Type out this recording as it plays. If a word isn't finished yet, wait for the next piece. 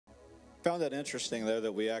Found that interesting though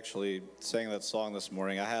that we actually sang that song this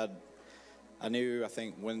morning. I knew I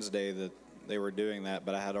think Wednesday that they were doing that,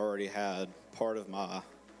 but I had already had part of my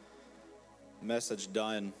message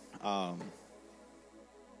done. I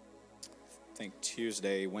think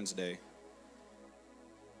Wednesday.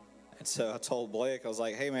 And so I told Blake, I was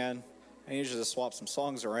like, hey man, I need you to swap some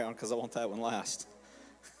songs around because I want that one last.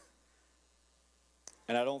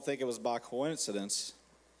 And I don't think it was by coincidence,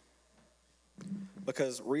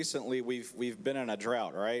 because recently we've been in a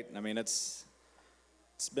drought, right? I mean, it's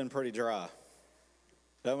been pretty dry.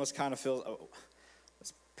 It almost kind of feels,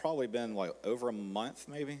 it's probably been like over a month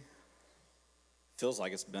maybe. Feels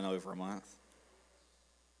like it's been over a month.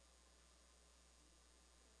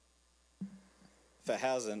 If it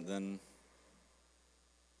hasn't, then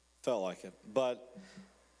felt like it. But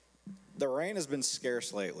the rain has been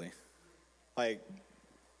scarce lately, like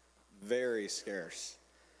very scarce.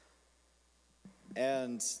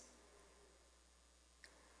 And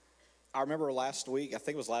I remember last week, I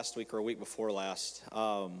think it was last week or a week before last,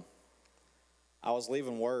 I was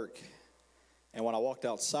leaving work, and when I walked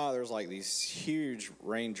outside, there was like these huge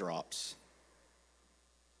raindrops.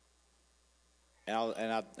 And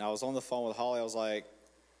I was on the phone with Holly. I was like,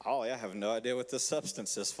 Holly, I have no idea what this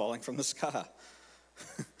substance is falling from the sky.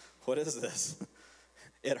 What is this?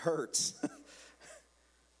 It hurts.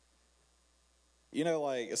 You know,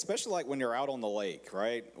 like, especially like when you're out on the lake,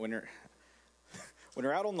 right? When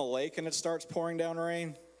you're out on the lake and it starts pouring down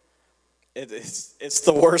rain, it's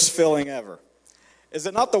the worst feeling ever. Is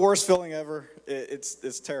it not the worst feeling ever?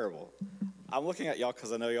 It's terrible. I'm looking at y'all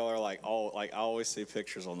because I know y'all are like, I always see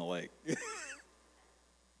pictures on the lake.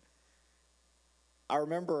 I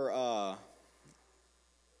remember,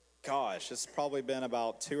 it's probably been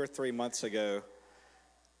about 2 or 3 months ago.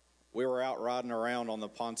 We were out riding around on the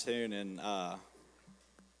pontoon, and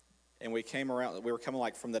we came around. We were coming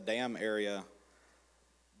like from the dam area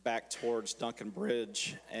back towards Duncan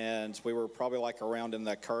Bridge, and we were probably like around in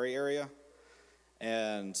the Curry area,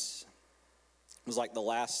 and it was like the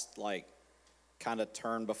last like kind of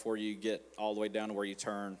turn before you get all the way down to where you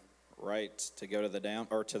turn right to go to the dam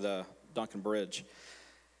or to the Duncan Bridge.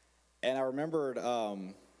 And I remembered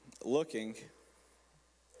looking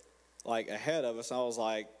like ahead of us, and I was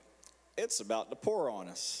like, it's about to pour on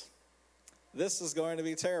us. This is going to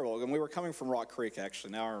be terrible. And we were coming from Rock Creek,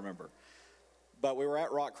 actually, now I remember. But we were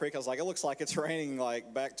at Rock Creek. I was like, it looks like it's raining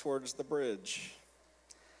like back towards the bridge.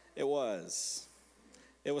 It was.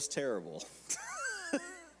 It was terrible.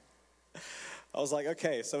 I was like,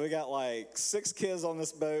 okay, so we got like 6 kids on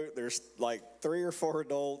this boat. There's like 3 or 4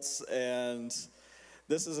 adults, and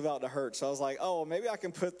this is about to hurt. So I was like, oh, maybe I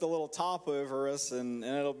can put the little top over us, and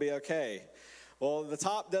it'll be okay. Well, the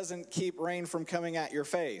top doesn't keep rain from coming at your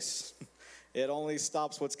face. It only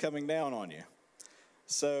stops what's coming down on you.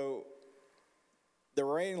 So the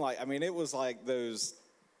rain, it was like those,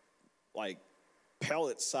 like,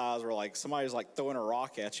 pellet size where, like, somebody's, like, throwing a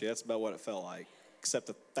rock at you. That's about what it felt like, except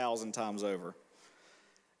 1,000 times over.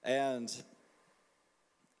 And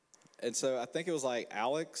so I think it was, like,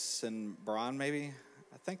 Alex and Brian, maybe.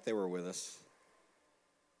 I think they were with us.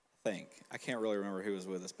 I can't really remember who was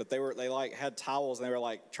with us, but they like had towels, and they were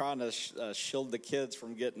like trying to shield the kids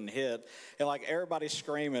from getting hit, and like everybody's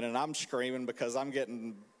screaming, and I'm screaming because I'm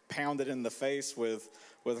getting pounded in the face with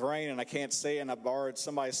rain, and I can't see, and I borrowed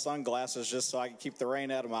somebody's sunglasses just so I could keep the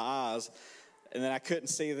rain out of my eyes, and then I couldn't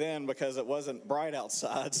see then because it wasn't bright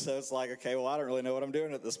outside, so it's like, okay, well, I don't really know what I'm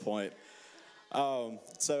doing at this point.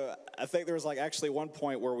 So I think there was like actually one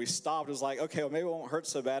point where we stopped. It was like, okay, well, maybe it won't hurt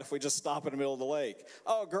so bad if we just stop in the middle of the lake.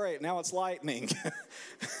 Oh, great, now it's lightning.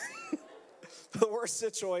 The worst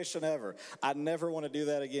situation ever. I never want to do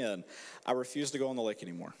that again. I refuse to go on the lake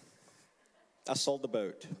anymore. I sold the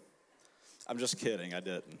boat. I'm just kidding, I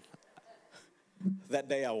didn't. That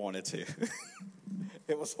day I wanted to.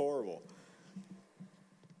 It was horrible.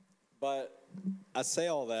 But I say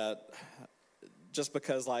all that just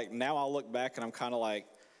because, like, now I look back and I'm kind of like,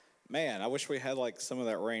 man, I wish we had, like, some of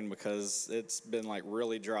that rain because it's been, like,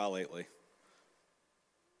 really dry lately.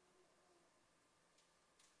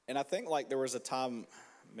 And I think, like, there was a time,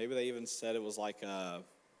 maybe they even said it was like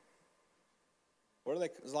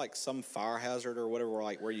it's like some fire hazard or whatever,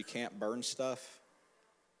 like, where you can't burn stuff.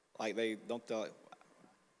 Like, I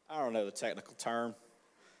don't know the technical term,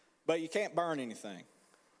 but you can't burn anything.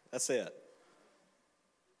 That's it.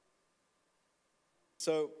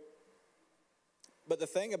 So, but the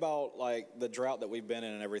thing about, like, the drought that we've been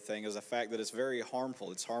in and everything is the fact that it's very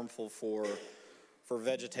harmful. It's harmful for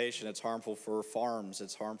vegetation. It's harmful for farms.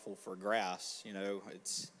 It's harmful for grass. You know,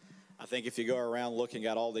 I think if you go around looking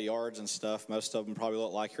at all the yards and stuff, most of them probably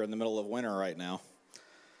look like you're in the middle of winter right now.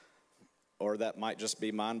 or that might just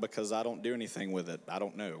be mine because I don't do anything with it. I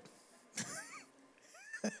don't know.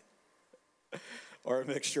 Or a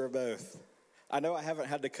mixture of both. I know I haven't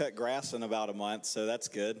had to cut grass in about a month, so that's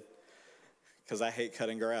good, because I hate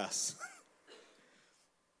cutting grass.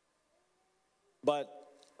 But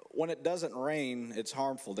when it doesn't rain, it's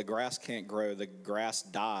harmful. The grass can't grow. The grass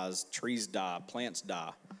dies. Trees die. Plants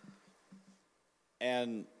die.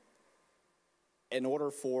 And in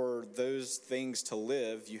order for those things to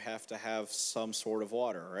live, you have to have some sort of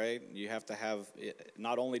water, right? You have to have,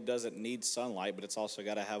 not only does it need sunlight, but it's also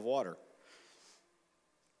got to have water.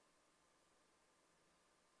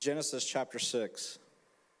 Genesis chapter 6.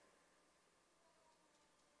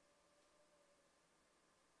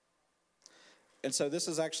 And so this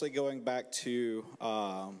is actually going back to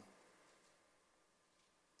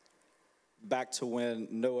when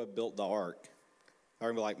Noah built the ark. I'm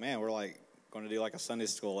going to be like, man, we're like going to do like a Sunday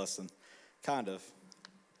school lesson. Kind of.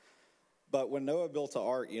 But when Noah built the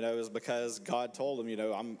ark, it was because God told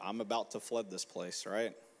him, I'm about to flood this place,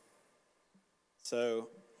 right? So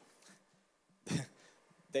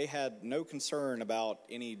they had no concern about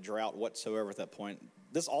any drought whatsoever at that point.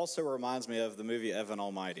 This also reminds me of the movie Evan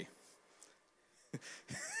Almighty.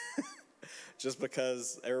 Just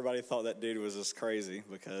because everybody thought that dude was just crazy,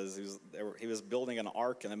 because he was building an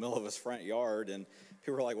ark in the middle of his front yard, and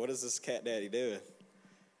people were like, what is this cat daddy doing?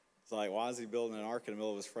 It's like, why is he building an ark in the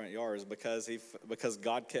middle of his front yard? It's because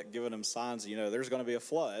God kept giving him signs, there's going to be a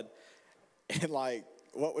flood. And like,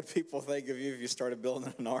 what would people think of you if you started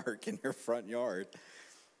building an ark in your front yard?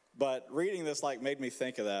 But reading this made me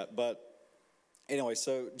think of that. But anyway,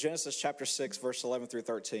 so Genesis chapter 6, verse 11 through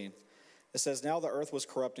 13. It says, now the earth was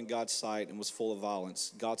corrupt in God's sight and was full of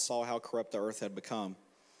violence. God saw how corrupt the earth had become,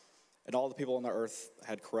 and all the people on the earth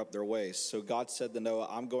had corrupt their ways. So God said to Noah,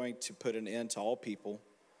 I'm going to put an end to all people,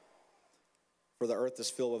 for the earth is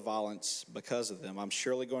filled with violence because of them. I'm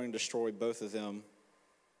surely going to destroy both of them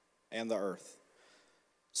and the earth.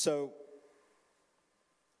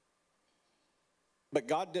 But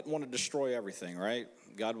God didn't want to destroy everything, right?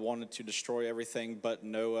 God wanted to destroy everything but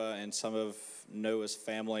Noah and some of Noah's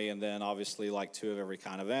family, and then obviously like 2 of every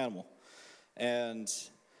kind of animal. And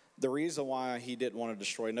the reason why he didn't want to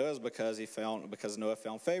destroy Noah is because Noah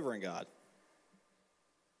found favor in God.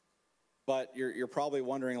 But you're probably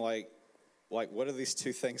wondering like what do these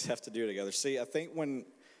 2 things have to do together? See, I think when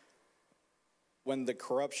the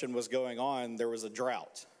corruption was going on, there was a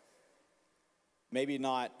drought. Maybe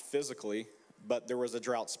not physically, but there was a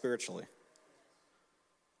drought spiritually.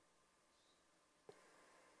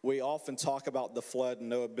 We often talk about the flood and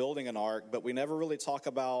Noah building an ark, but we never really talk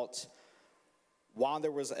about why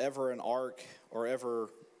there was ever an ark or ever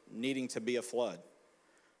needing to be a flood.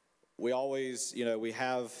 We always, we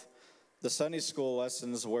have the Sunday school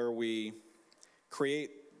lessons where we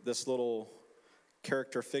create this little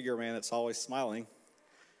character figure man that's always smiling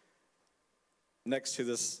next to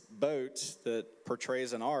this boat that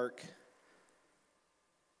portrays an ark.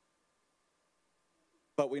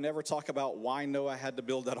 But we never talk about why Noah had to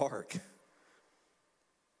build that ark.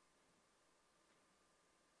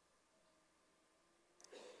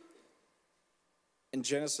 In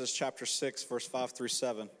Genesis chapter 6, verse 5 through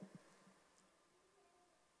 7,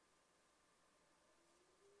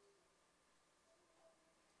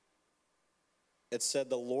 it said,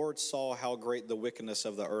 the Lord saw how great the wickedness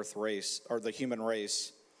of the earth race, or the human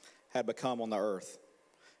race, had become on the earth,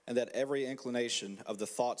 and that every inclination of the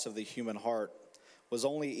thoughts of the human heart was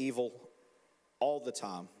only evil all the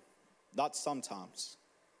time, not sometimes,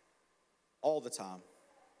 all the time.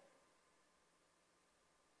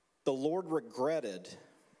 The Lord regretted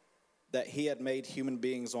that he had made human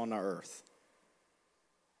beings on the earth,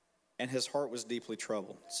 and his heart was deeply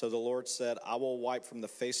troubled. So the Lord said, I will wipe from the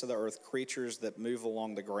face of the earth creatures that move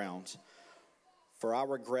along the ground, for I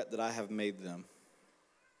regret that I have made them.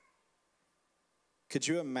 Could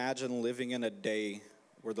you imagine living in a day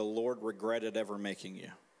where the Lord regretted ever making you?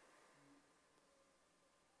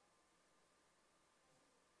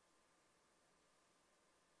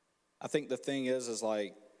 I think the thing is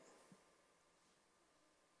like,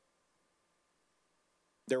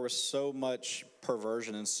 there was so much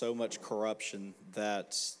perversion and so much corruption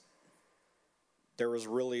that there was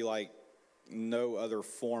really like no other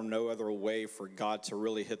form, no other way for God to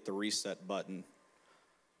really hit the reset button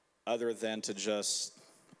other than to just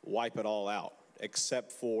wipe it all out,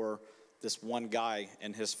 except for this one guy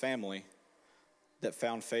and his family that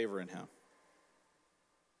found favor in him.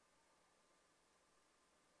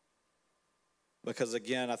 Because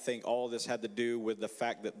again, I think all this had to do with the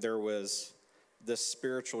fact that there was this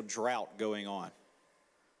spiritual drought going on.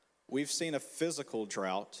 We've seen a physical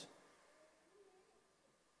drought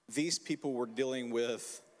these people were dealing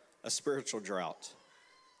with a spiritual drought.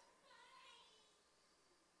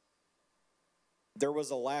 There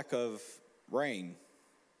was a lack of rain.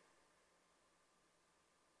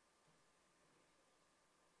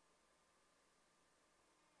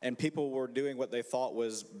 And people were doing what they thought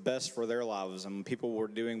was best for their lives, and people were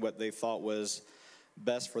doing what they thought was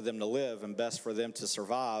best for them to live and best for them to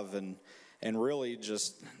survive, and really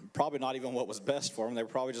just probably not even what was best for them. They were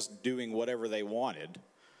probably just doing whatever they wanted.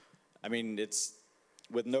 I mean, it's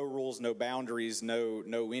with no rules, no boundaries,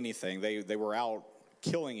 no anything. They were out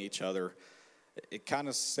killing each other. It kind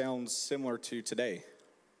of sounds similar to today.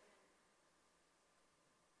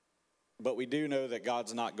 But we do know that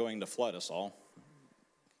God's not going to flood us all.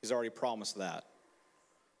 He's already promised that.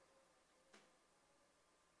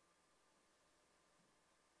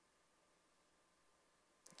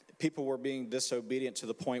 People were being disobedient to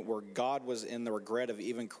the point where God was in the regret of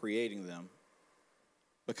even creating them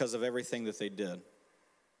because of everything that they did.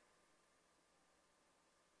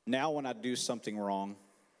 Now when I do something wrong,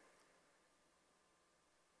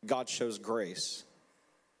 God shows grace.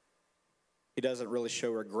 He doesn't really show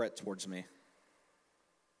regret towards me.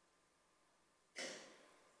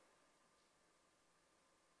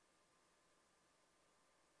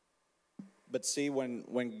 But see,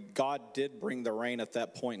 when God did bring the rain at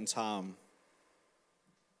that point in time,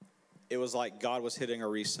 it was like God was hitting a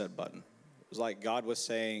reset button. It was like God was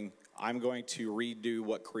saying, I'm going to redo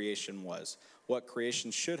what creation was, what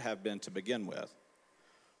creation should have been to begin with.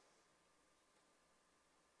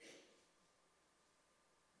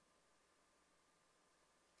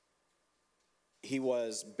 He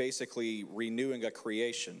was basically renewing a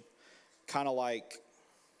creation, kind of like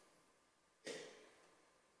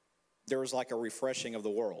there was like a refreshing of the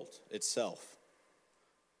world itself.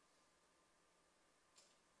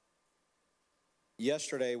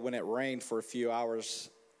 Yesterday, when it rained for a few hours,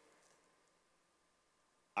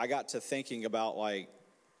 I got to thinking about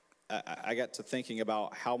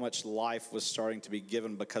how much life was starting to be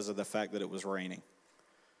given because of the fact that it was raining.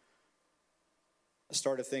 I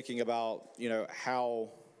started thinking about, how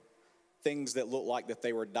things that looked like that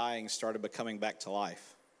they were dying started becoming back to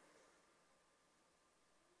life.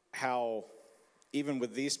 How, even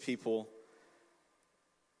with these people,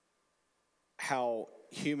 how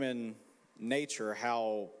human nature,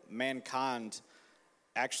 how mankind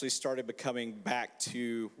actually started becoming back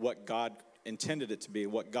to what God intended it to be,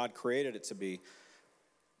 what God created it to be.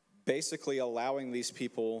 Basically allowing these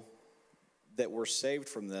people that were saved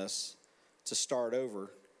from this to start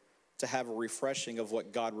over, to have a refreshing of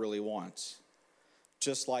what God really wants.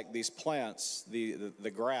 Just like these plants,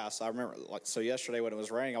 the grass, I remember, so yesterday when it was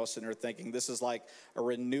raining, I was sitting there thinking, this is like a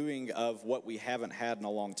renewing of what we haven't had in a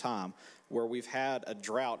long time, where we've had a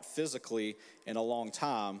drought physically in a long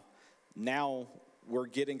time. Now we're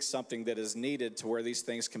getting something that is needed to where these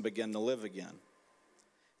things can begin to live again.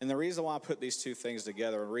 And the reason why I put these two things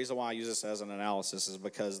together, and the reason why I use this as an analysis, is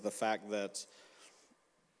because the fact that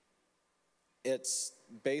it's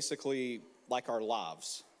basically like our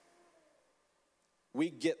lives. We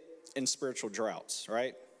get in spiritual droughts,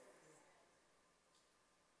 right?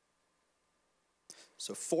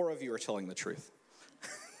 So 4 of you are telling the truth.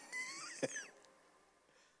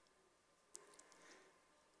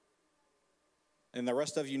 And the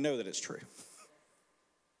rest of you know that it's true.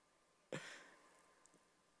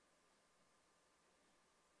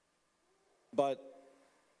 But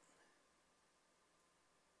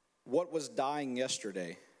what was dying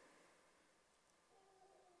yesterday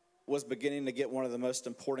was beginning to get one of the most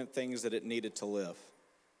important things that it needed to live.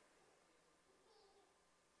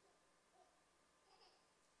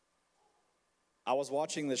 I was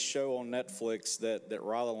watching this show on Netflix that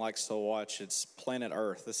Rylan likes to watch. It's Planet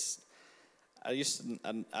Earth. I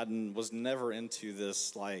was never into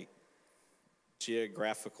this like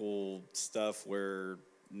geographical stuff where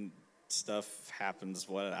stuff happens.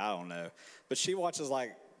 I don't know. But she watches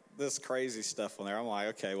like this crazy stuff on there. I'm like,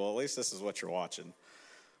 okay, well at least this is what you're watching.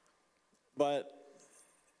 But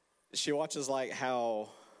she watches like how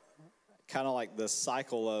kind of like the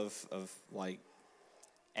cycle of like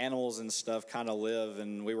animals and stuff kind of live.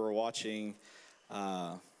 And we were watching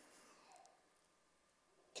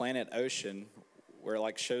Planet Ocean, where it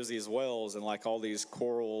like shows these whales and like all these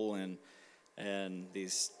coral and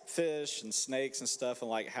these fish and snakes and stuff, and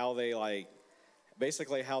like how they like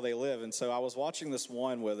basically how they live. And so I was watching this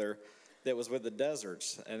one with her that was with the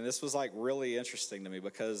deserts, and this was like really interesting to me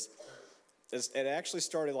because it actually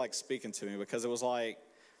started like speaking to me, because it was like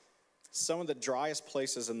some of the driest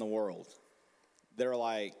places in the world. They're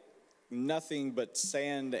like nothing but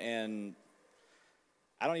sand, and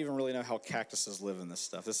I don't even really know how cactuses live in this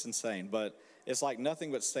stuff. It's insane. But It's like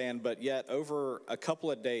nothing but sand, but yet over a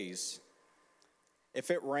couple of days,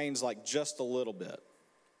 if it rains like just a little bit,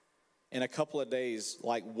 in a couple of days,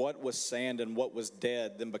 like what was sand and what was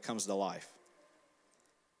dead then becomes to life.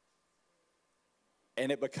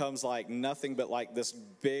 And it becomes like nothing but like this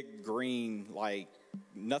big green, like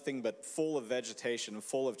nothing but full of vegetation,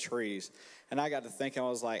 full of trees. And I got to thinking, I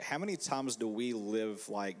was like, how many times do we live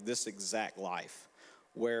like this exact life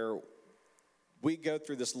where we go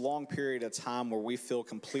through this long period of time where we feel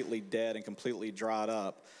completely dead and completely dried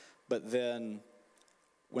up, but then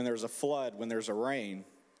when there's a flood, when there's a rain,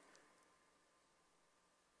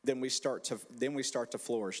 then we start to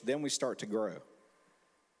flourish, then we start to grow.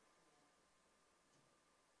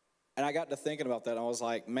 And I got to thinking about that, and I was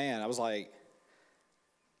like,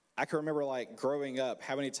 I can remember like growing up,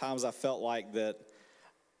 how many times I felt like that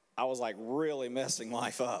I was like really messing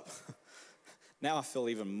life up. Now I feel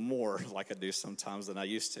even more like I do sometimes than I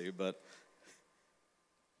used to, but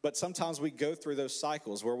sometimes we go through those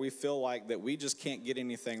cycles where we feel like that we just can't get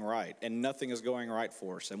anything right and nothing is going right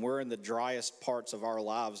for us. And we're in the driest parts of our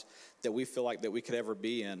lives that we feel like that we could ever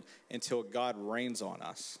be in until God rains on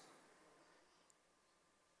us.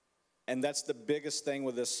 And that's the biggest thing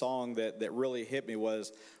with this song that really hit me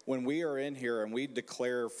was when we are in here and we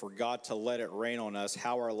declare for God to let it rain on us,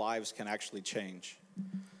 how our lives can actually change.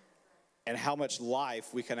 And how much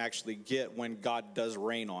life we can actually get when God does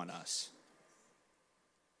rain on us.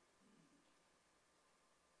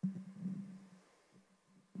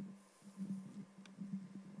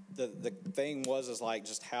 The thing was like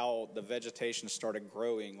just how the vegetation started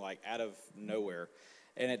growing like out of nowhere.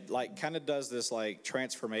 And it like kind of does this like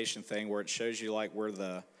transformation thing where it shows you like where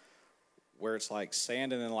it's like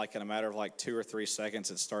sand, and then like in a matter of like 2 or 3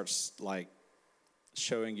 seconds it starts like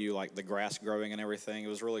showing you like the grass growing and everything. It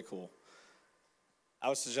was really cool. I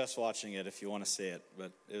would suggest watching it if you want to see it,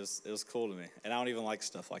 but it was cool to me. And I don't even like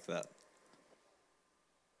stuff like that.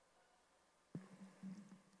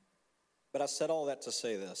 But I said all that to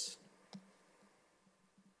say this.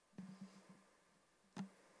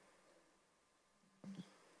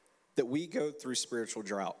 That we go through spiritual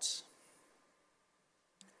droughts.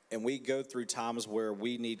 And we go through times where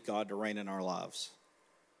we need God to reign in our lives.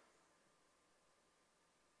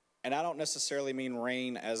 And I don't necessarily mean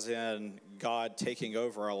reign as in God taking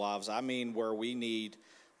over our lives. I mean where we need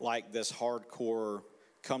like this hardcore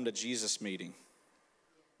come to Jesus meeting.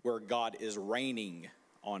 Where God is reigning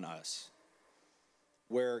on us.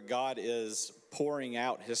 Where God is pouring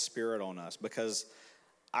out his spirit on us. Because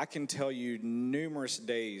I can tell you numerous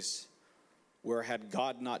days where had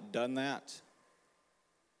God not done that,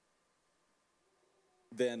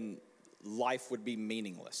 then life would be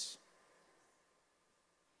meaningless.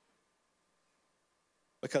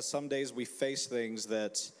 Because some days we face things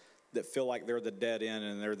that feel like they're the dead end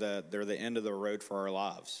and they're the end of the road for our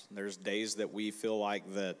lives. There's days that we feel like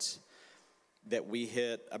that we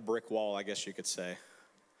hit a brick wall, I guess you could say.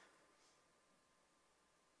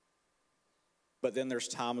 But then there's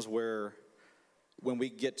times where when we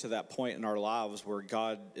get to that point in our lives where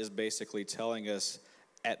God is basically telling us,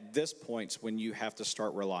 at this point when you have to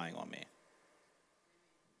start relying on me.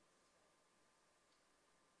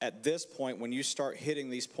 At this point, when you start hitting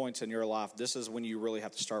these points in your life, this is when you really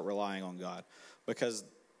have to start relying on God. Because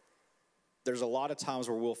there's a lot of times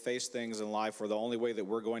where we'll face things in life where the only way that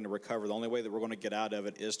we're going to recover, the only way that we're going to get out of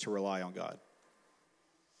it is to rely on God.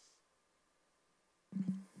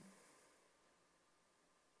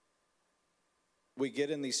 We get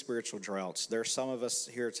in these spiritual droughts. There are some of us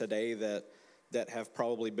here today that have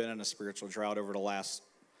probably been in a spiritual drought over the last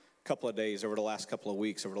couple of days, over the last couple of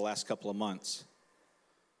weeks, over the last couple of months.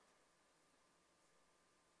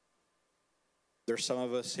 There's some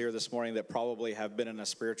of us here this morning that probably have been in a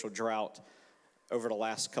spiritual drought over the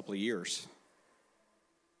last couple of years.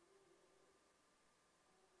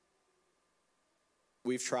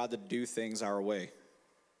 We've tried to do things our way.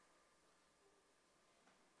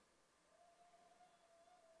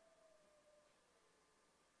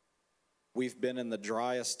 We've been in the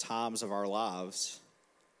driest times of our lives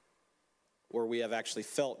where we have actually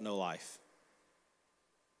felt no life.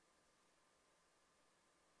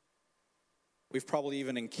 We've probably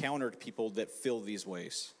even encountered people that feel these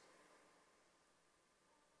ways.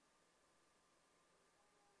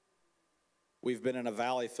 We've been in a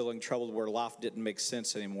valley feeling troubled where life didn't make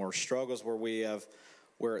sense anymore. Struggles where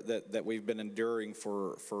we've been enduring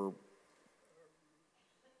for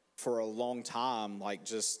a long time, like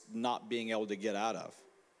just not being able to get out of.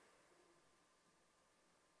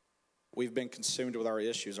 We've been consumed with our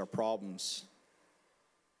issues, our problems,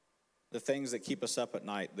 the things that keep us up at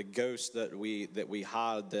night, the ghosts that we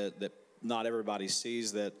hide that not everybody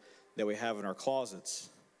sees, that that we have in our closets.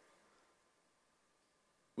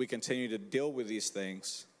 We continue to deal with these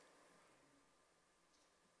things.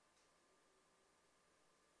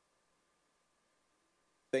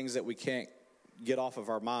 Things that we can't get off of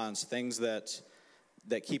our minds, things that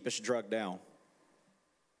keep us drugged down.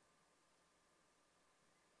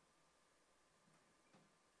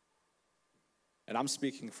 And I'm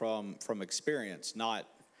speaking from experience, not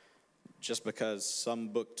just because some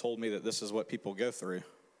book told me that this is what people go through.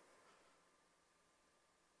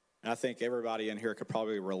 And I think everybody in here could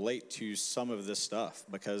probably relate to some of this stuff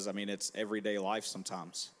because, I mean, it's everyday life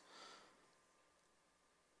sometimes.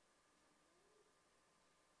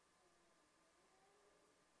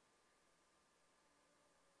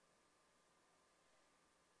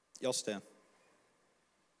 Y'all stand.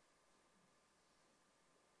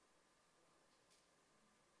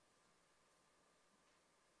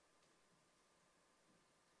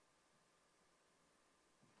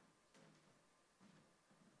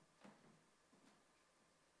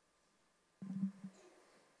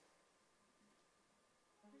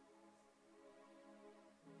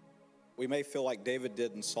 We may feel like David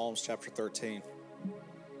did in Psalms chapter 13.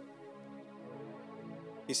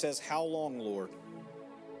 He says, "How long, Lord?"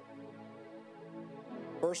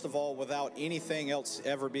 First of all, without anything else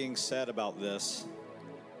ever being said about this,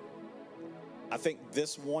 I think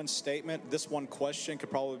this one statement, this one question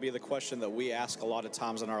could probably be the question that we ask a lot of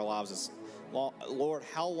times in our lives is, Lord,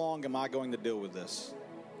 how long am I going to deal with this?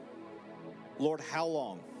 Lord, how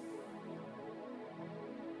long?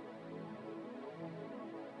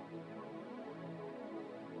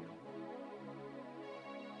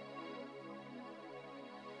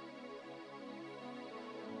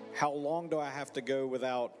 How long do I have to go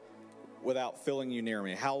without feeling you near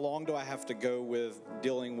me? How long do I have to go with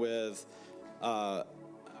dealing with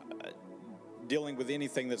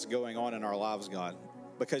anything that's going on in our lives, God?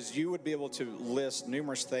 Because you would be able to list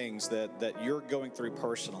numerous things that you're going through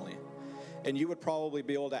personally. And you would probably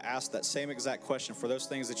be able to ask that same exact question for those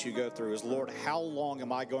things that you go through is, Lord, how long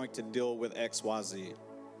am I going to deal with X, Y, Z?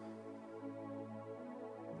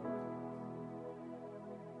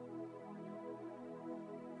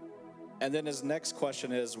 And then his next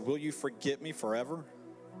question is, will you forget me forever?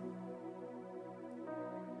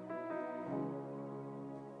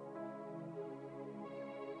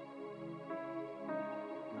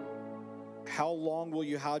 How long will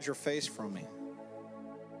you hide your face from me?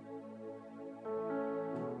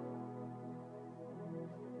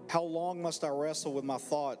 How long must I wrestle with my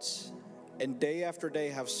thoughts and day after day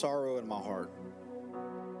have sorrow in my heart?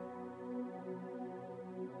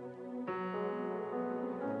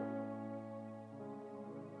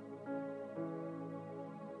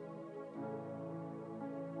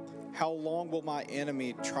 How long will my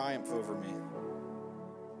enemy triumph over me?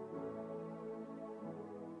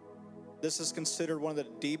 This is considered one of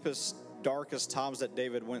the deepest, darkest times that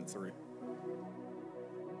David went through.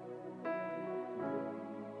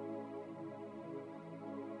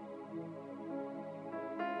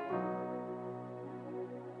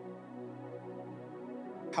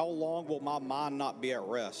 How long will my mind not be at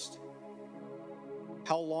rest?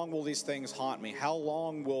 How long will these things haunt me? How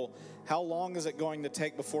long is it going to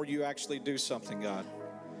take before you actually do something, God?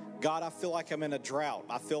 God, I feel like I'm in a drought.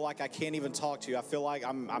 I feel like I can't even talk to you. I feel like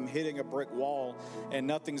I'm hitting a brick wall and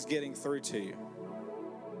nothing's getting through to you.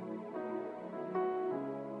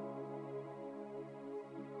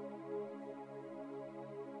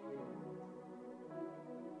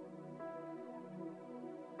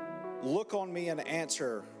 Look on me and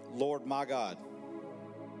answer, Lord my God.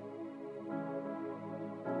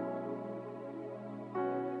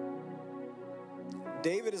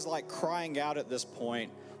 David is like crying out at this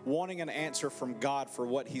point, wanting an answer from God for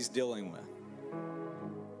what he's dealing with.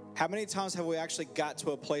 How many times have we actually got to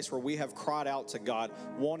a place where we have cried out to God,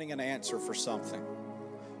 wanting an answer for something?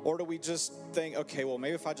 Or do we just think, okay, well,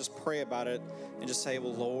 maybe if I just pray about it and just say,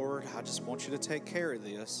 well, Lord, I just want you to take care of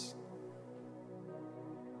this.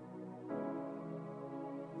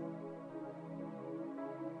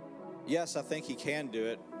 Yes, I think he can do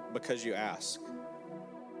it because you ask.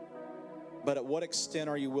 But at what extent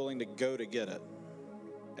are you willing to go to get it?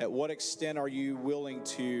 At what extent are you willing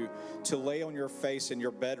to lay on your face in your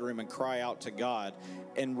bedroom and cry out to God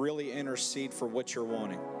and really intercede for what you're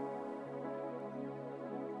wanting?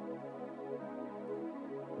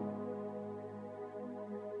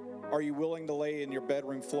 Are you willing to lay in your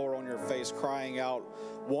bedroom floor on your face crying out,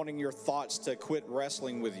 wanting your thoughts to quit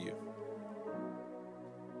wrestling with you?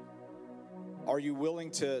 Are you willing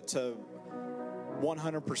to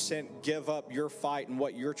 100% give up your fight and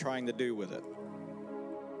what you're trying to do with it?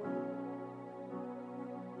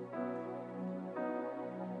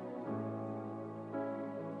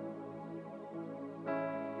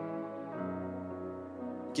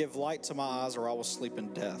 Give light to my eyes, or I will sleep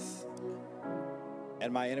in death.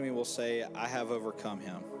 And my enemy will say, I have overcome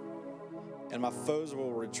him. And my foes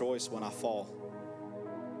will rejoice when I fall.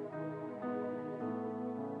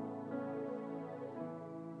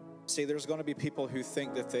 See, there's going to be people who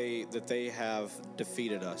think that they have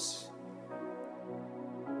defeated us.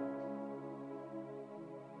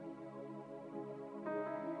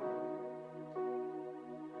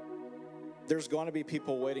 There's going to be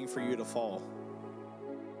people waiting for you to fall.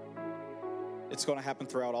 It's going to happen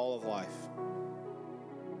throughout all of life.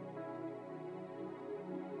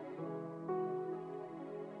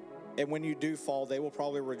 And when you do fall, they will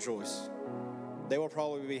probably rejoice. They will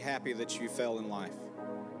probably be happy that you fell in life.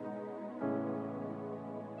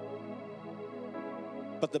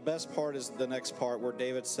 But the best part is the next part where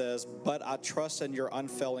David says, but I trust in your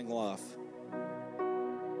unfailing love.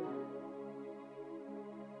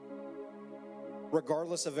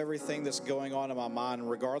 Regardless of everything that's going on in my mind,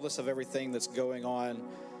 regardless of everything that's going on,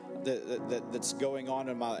 that's going on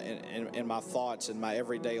in my thoughts, in my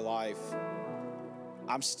everyday life,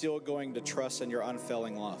 I'm still going to trust in your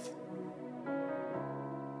unfailing love.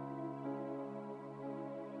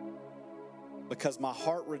 Because my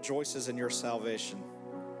heart rejoices in your salvation.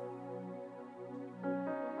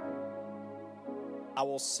 I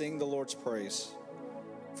will sing the Lord's praise,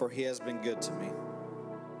 for he has been good to me.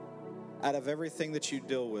 Out of everything that you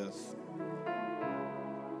deal with,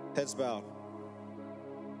 heads bowed,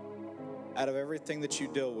 out of everything that you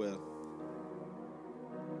deal with,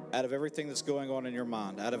 out of everything that's going on in your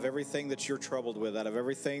mind, out of everything that you're troubled with, out of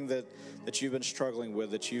everything that you've been struggling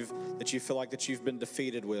with, that you feel like that you've been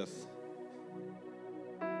defeated with,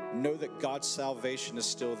 know that God's salvation is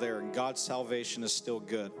still there and God's salvation is still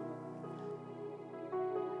good.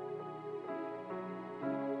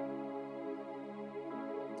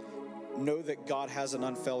 Know that God has an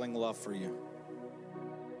unfailing love for you.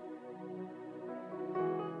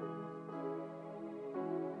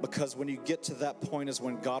 Because when you get to that point is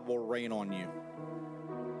when God will rain on you.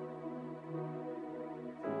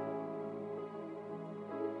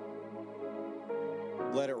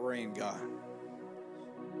 Let it rain, God.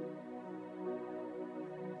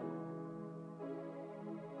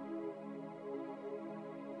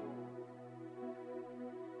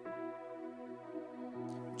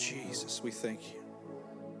 Jesus, we thank you.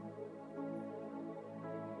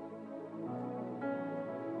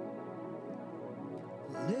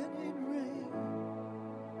 Let it rain.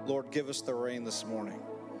 Lord, give us the rain this morning.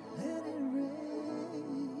 Let it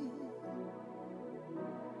rain.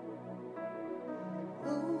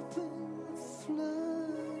 Open the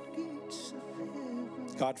floodgates of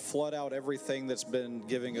heaven. God, flood out everything that's been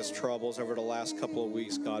giving us troubles over the last couple of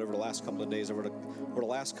weeks, God, over the last couple of days, over the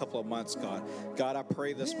last couple of months, God. God, I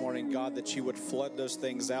pray this morning, God, that you would flood those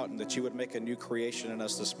things out and that you would make a new creation in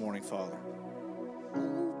us this morning, Father.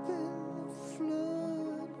 Open the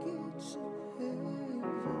floodgates of heaven.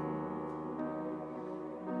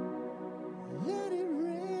 Let it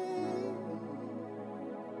rain.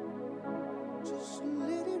 Just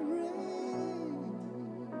let it rain.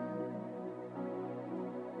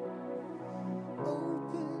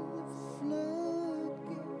 Open the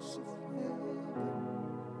floodgates of heaven.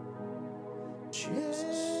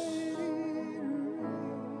 Jesus.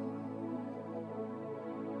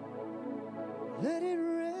 Let it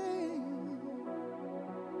rain.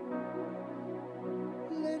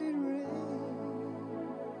 Let it rain.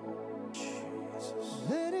 Jesus.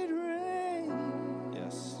 Let it rain.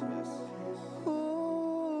 Yes, yes.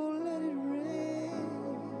 Oh, let it rain.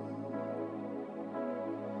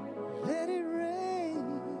 Let it rain.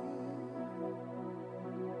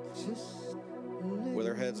 Just With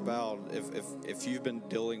our heads bowed, if you've been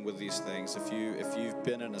dealing with these things, if you've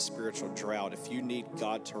been in a spiritual drought, if you need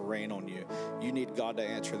God to rain on you, you need God to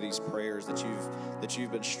answer these prayers that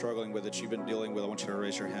you've been struggling with, that you've been dealing with, I want you to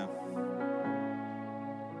raise your hand.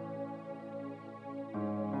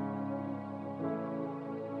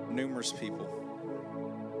 Numerous people.